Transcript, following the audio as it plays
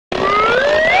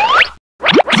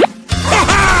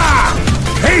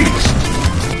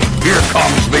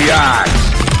that!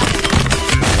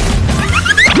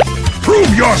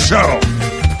 Prove yourself!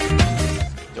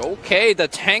 Okay, the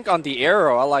tank on the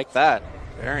arrow. I like that.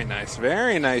 Very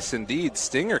nice indeed.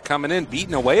 Stinger coming in,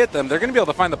 beating away at them. They're going to be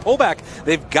able to find the pullback.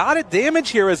 They've got it damage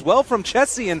here as well from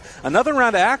Chessie, and another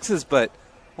round of axes, but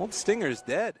old Stinger's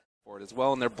dead for it as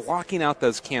well, and they're blocking out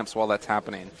those camps while that's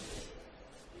happening.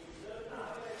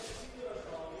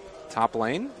 Top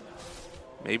lane,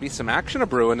 maybe some action a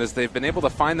brewing as they've been able to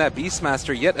find that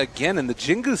Beastmaster yet again, and the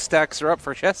Jingu stacks are up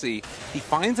for Chessie. He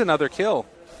finds another kill.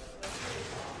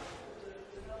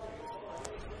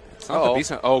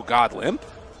 Oh God, Limp.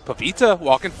 Pepita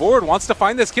walking forward, wants to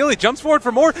find this kill. He jumps forward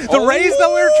for more. The raise,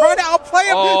 though, we were trying to outplay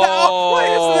him. The outplay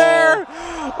is there.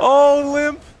 Oh,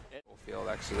 Limp. Field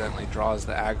accidentally draws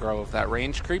the aggro of that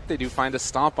range creep. They do find a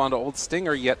stomp onto old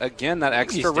Stinger yet again. That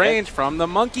extra range from the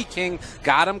Monkey King.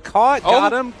 Got him caught,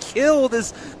 got him killed.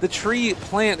 As the tree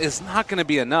plant is not going to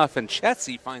be enough, and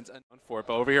Chessie finds a for it.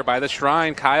 But over here by the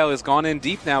shrine, Kyle has gone in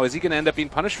deep now. Is he going to end up being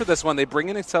punished for this one? They bring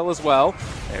in Excel as well.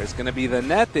 There's going to be the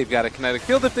net. They've got a kinetic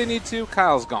field if they need to.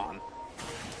 Kyle's gone.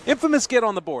 Infamous get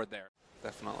on the board there.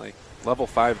 Definitely. Level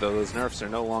 5, though. Those nerfs are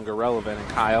no longer relevant. And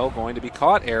Kyle going to be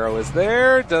caught. Arrow is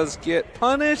there. Does get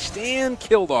punished and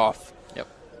killed off. Yep.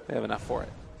 They have enough for it.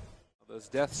 Those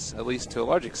deaths, at least to a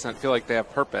large extent, feel like they have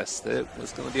purpose. It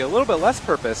was going to be a little bit less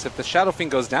purpose if the Shadow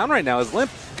Fiend goes down right now. As Limp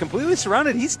completely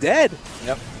surrounded, he's dead.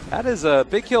 Yep. That is a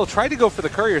big kill. Tried to go for the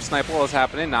courier snipe while it was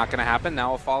happening. Not going to happen.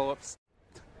 Now a follow-up.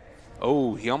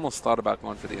 Oh, he almost thought about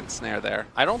going for the ensnare there.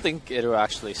 I don't think it'll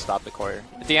actually stop the courier.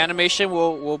 The animation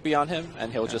will be on him,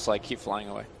 and he'll just like keep flying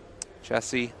away.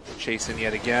 Chessie chasing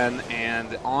yet again,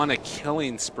 and on a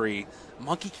killing spree.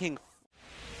 Monkey King.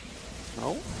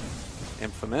 Oh.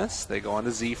 Infamous. They go on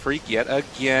to Z-Freak yet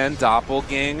again.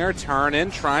 Doppelganger turning,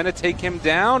 trying to take him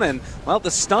down, and, well, the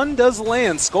stun does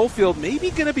land. Schofield maybe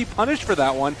going to be punished for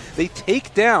that one. They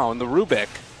take down the Rubik.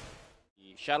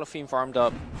 Shadow Fiend farmed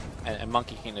up, and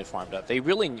Monkey King had farmed up. They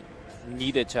really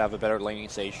needed to have a better laning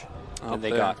stage than they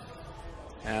got.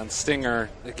 And Stinger,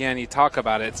 again, you talk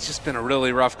about it. It's just been a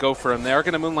really rough go for him. They are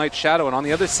going to Moonlight Shadow, and on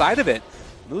the other side of it,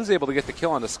 Moo's able to get the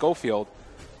kill onto Schofield.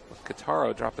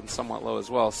 Kataro dropping somewhat low as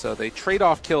well, so they trade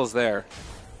off kills there.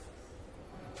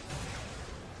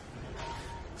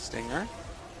 Stinger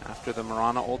after the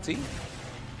Mirana ulti.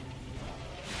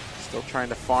 Still trying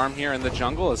to farm here in the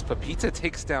jungle as Pepita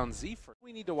takes down Z. What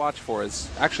we need to watch for is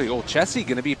actually old Chessie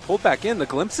going to be pulled back in. The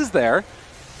glimpse is there.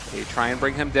 They try and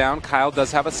bring him down. Kyle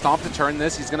does have a stomp to turn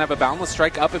this. He's going to have a boundless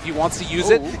strike up if he wants to use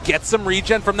it. Get some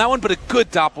regen from that one, but a good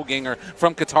doppelganger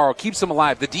from Kataro. Keeps him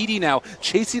alive. The DD now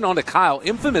chasing onto Kyle.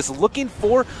 Infamous looking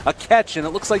for a catch, and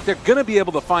it looks like they're going to be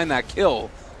able to find that kill.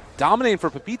 Dominating for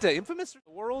Pepita. Infamous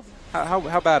the world?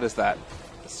 How bad is that?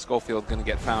 Schofield going to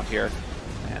get found here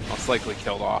and most likely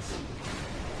killed off.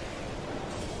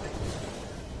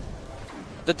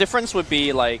 The difference would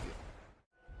be like,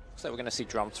 looks like we're going to see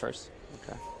drums first.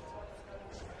 Okay.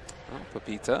 Well,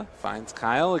 Pepita finds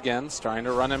Kyle again, trying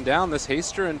to run him down. This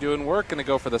Haster and doing work, going to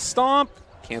go for the stomp,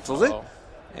 cancels it,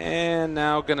 and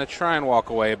now going to try and walk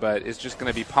away, but is just going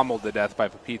to be pummeled to death by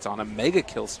Pepita on a mega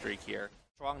kill streak here.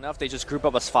 Strong enough, they just group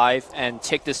up as 5 and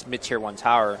take this mid-tier 1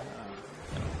 tower.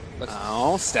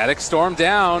 Oh, Static Storm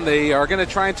down. They are going to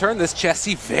try and turn this.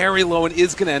 Chessie very low and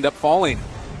is going to end up falling.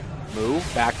 Move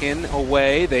back in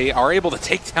away. They are able to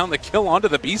take down the kill onto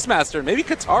the Beastmaster. Maybe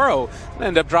Kataro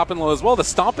end up dropping low as well. The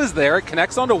stomp is there. It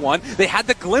connects onto one. They had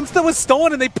the glimpse that was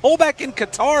stolen, and they pull back in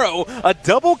Kataro. A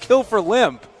double kill for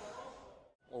Limp.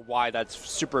 Or why that's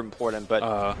super important,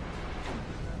 but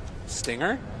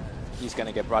Stinger? He's going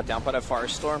to get brought down by that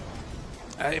Firestorm.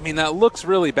 I mean, that looks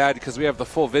really bad because we have the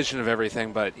full vision of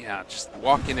everything, but yeah, just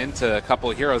walking into a couple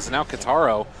of heroes. And now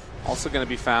Kataro also going to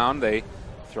be found. They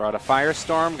throw out a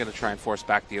Firestorm, going to try and force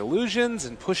back the illusions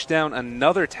and push down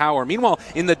another tower. Meanwhile,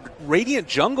 in the Radiant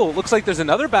jungle, it looks like there's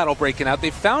another battle breaking out.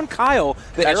 They found Kyle.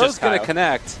 The arrow's going to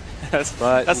connect.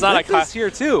 But that's not a Kyle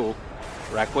here too.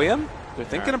 Requiem, they're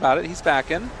thinking about it. He's back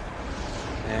in.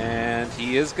 And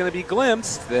he is going to be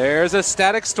glimpsed. There's a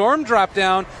Static Storm drop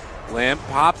down. Limp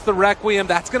pops the Requiem.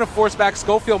 That's going to force back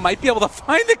Schofield. Might be able to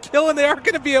find the kill, and they are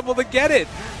going to be able to get it.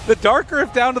 The Dark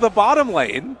Rift down to the bottom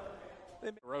lane.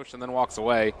 Roche and then walks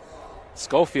away.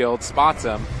 Schofield spots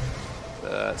him.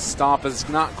 The stomp is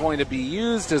not going to be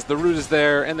used as the root is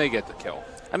there, and they get the kill.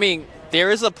 I mean,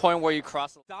 there is a point where you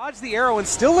cross. Dodge the arrow and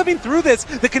still living through this.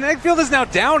 The kinetic field is now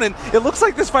down, and it looks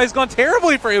like this fight has gone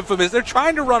terribly for Infamous. They're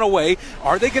trying to run away.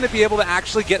 Are they going to be able to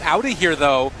actually get out of here,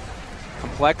 though?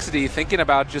 compLexity thinking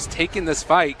about just taking this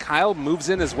fight. Kyle moves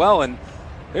in as well, and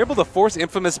they're able to force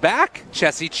Infamous back.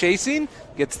 Chessie chasing,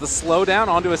 gets the slowdown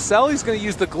onto a cell. He's going to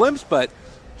use the glimpse, but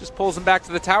just pulls him back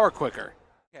to the tower quicker.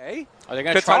 Okay. Are they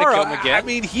going to try to kill him again? I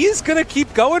mean, he's going to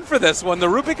keep going for this one. The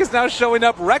Rubik is now showing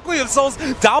up. Requiem Souls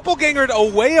doppelgangered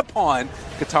away upon.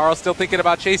 Kataro still thinking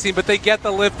about chasing, but they get the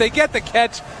lift. They get the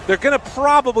catch. They're going to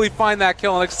probably find that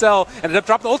kill on Excel. Ended up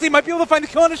dropping the ulti. Might be able to find the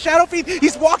kill on a Shadow Fiend.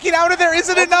 He's walking out of there.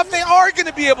 Isn't enough. They are going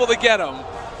to be able to get him.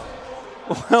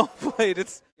 Well played.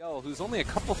 It's Yo, who's only a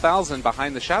couple thousand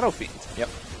behind the Shadow Fiend. Yep.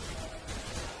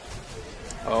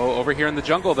 Oh, over here in the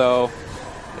jungle, though.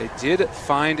 They did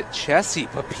find Chessie.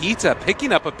 Pepita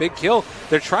picking up a big kill.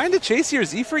 They're trying to chase here.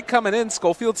 Z-Freak coming in.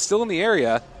 Schofield's still in the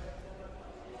area.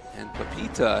 And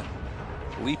Pepita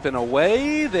leaping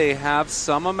away. They have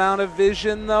some amount of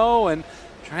vision, though, and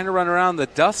trying to run around. The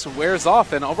dust wears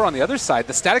off, and over on the other side,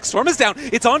 the Static Storm is down.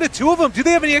 It's on to two of them. Do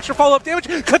they have any extra follow-up damage?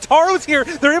 Kataro's here.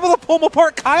 They're able to pull them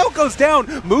apart. Kyle goes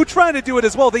down. Moo trying to do it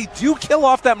as well. They do kill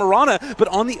off that Mirana, but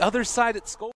on the other side,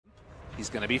 it's Schofield. He's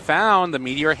going to be found. The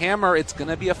Meteor Hammer, it's going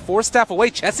to be a 4-staff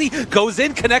away. Chessie goes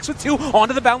in, connects with 2,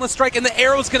 onto the Boundless Strike, and the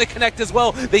arrow's going to connect as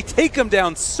well. They take him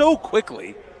down so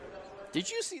quickly. Did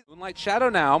you see Moonlight Shadow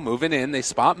now moving in? They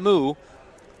spot Moo.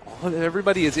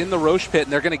 Everybody is in the Roche pit,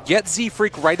 and they're going to get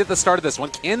Z-Freak right at the start of this one.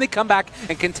 Can they come back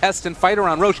and contest and fight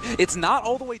around Roche? It's not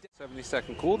all the way down.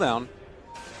 70-second cooldown.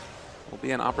 Will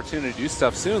be an opportunity to do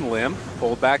stuff soon. Lim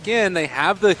pulled back in. They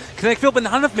have the Connect Field, but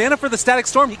not enough mana for the Static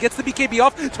Storm. He gets the BKB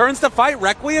off, turns to fight.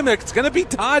 Requiem, it's going to be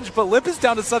dodged, but Lim is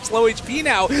down to such low HP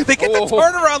now. They get the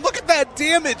turnaround. Look at that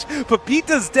damage.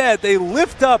 Pepita's dead. They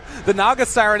lift up the Naga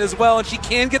Siren as well, and she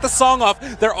can get the song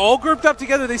off. They're all grouped up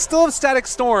together. They still have Static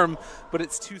Storm, but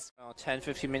it's too... 10,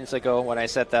 15 minutes ago when I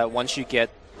said that once you get...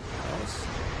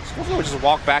 Schofield would just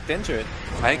walk back into it.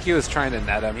 I think he was trying to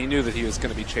net him. He knew that he was going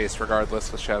to be chased regardless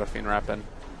with Shadow Fiend repping.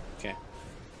 Okay.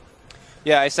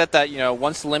 Yeah, I said that, you know,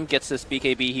 once Lim gets this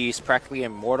BKB, he's practically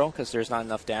immortal because there's not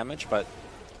enough damage, but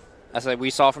as we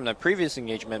saw from the previous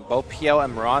engagement, both PL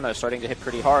and Mirana are starting to hit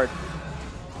pretty hard.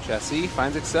 Chessie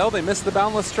finds Excel. They miss the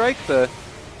Boundless Strike.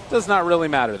 Does not really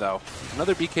matter, though.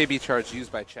 Another BKB charge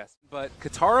used by Chessie. But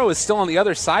Kataro is still on the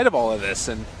other side of all of this,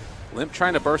 and Limp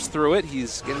trying to burst through it.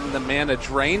 He's getting the mana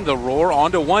drain. The roar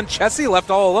onto one. Chessie left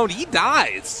all alone. He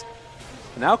dies.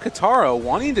 Now Kataro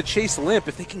wanting to chase Limp.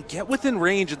 If they can get within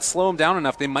range and slow him down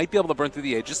enough, they might be able to burn through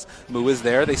the edges. Moo is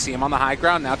there. They see him on the high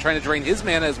ground. Now trying to drain his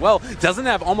mana as well. Doesn't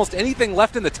have almost anything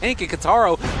left in the tank. And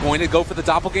Kataro going to go for the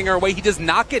doppelganger away. He does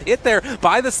not get hit there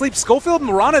by the sleep. Schofield and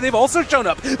Mirana, they've also shown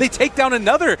up. They take down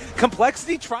another.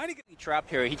 compLexity trying to get trapped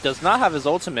here. He does not have his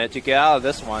ultimate to get out of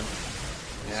this one.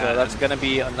 Yeah. So that's going to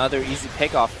be another easy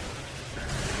pickoff.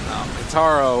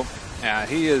 Kataro, yeah,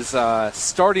 he is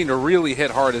starting to really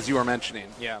hit hard, as you were mentioning.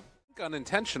 Yeah.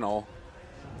 Unintentional.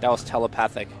 That was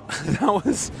telepathic.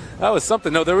 that was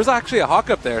something. No, there was actually a hawk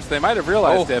up there, so they might have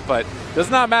realized it, but does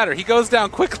not matter. He goes down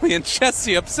quickly, and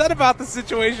Chessie, upset about the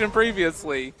situation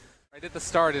previously, right at the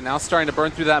start, and now starting to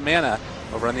burn through that mana.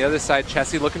 Over on the other side,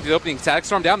 Chessie looking to the opening. Static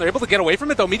Storm down. They're able to get away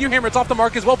from it, though. Meteor Hammer, it's off the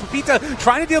mark as well. Pepita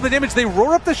trying to deal the damage. They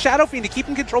roar up the Shadow Fiend to keep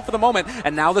in control for the moment,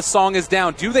 and now the song is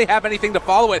down. Do they have anything to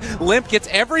follow it? Limp gets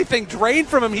everything drained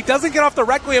from him. He doesn't get off the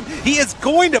Requiem. He is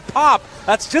going to pop.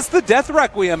 That's just the Death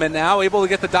Requiem, and now able to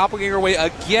get the Doppelganger away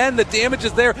again. The damage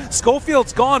is there.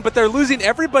 Schofield's gone, but they're losing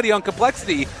everybody on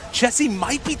compLexity. Chessie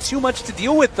might be too much to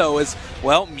deal with, though, as,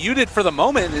 well, muted for the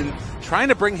moment, and trying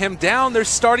to bring him down. They're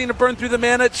starting to burn through the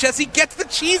mana. Chessie gets the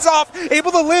cheese off,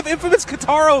 able to live. Infamous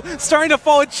Kataro starting to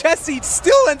fall, and Chessie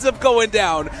still ends up going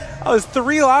down. That was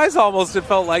 3 lives almost, it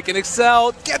felt like. And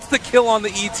Excel gets the kill on the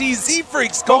ET.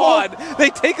 Z-Freak's gone. They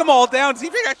take them all down.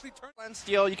 Z-Freak actually turns. Land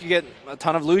steal, you can get a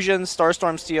ton of illusions.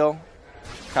 Starstorm steal.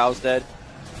 Kyle's dead.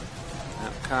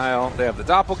 Now Kyle, they have the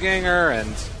Doppelganger,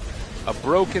 and a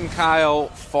broken Kyle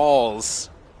falls.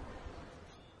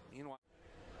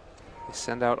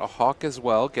 Send out a Hawk as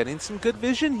well, getting some good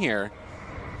vision here.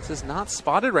 This is not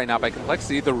spotted right now by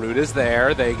compLexity. The root is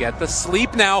there. They get the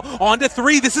sleep now. On to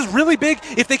 3. This is really big.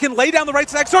 If they can lay down the right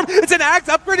Static Storm, it's an Axe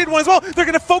upgraded one as well. They're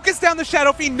going to focus down the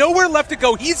Shadow Fiend. Nowhere left to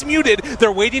go. He's muted.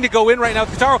 They're waiting to go in right now,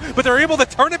 Kataro, but they're able to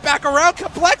turn it back around.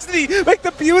 compLexity make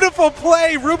the beautiful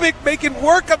play. Rubik making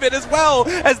work of it as well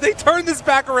as they turn this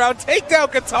back around. Take down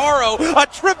Kataro. A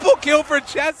triple kill for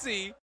Chessie.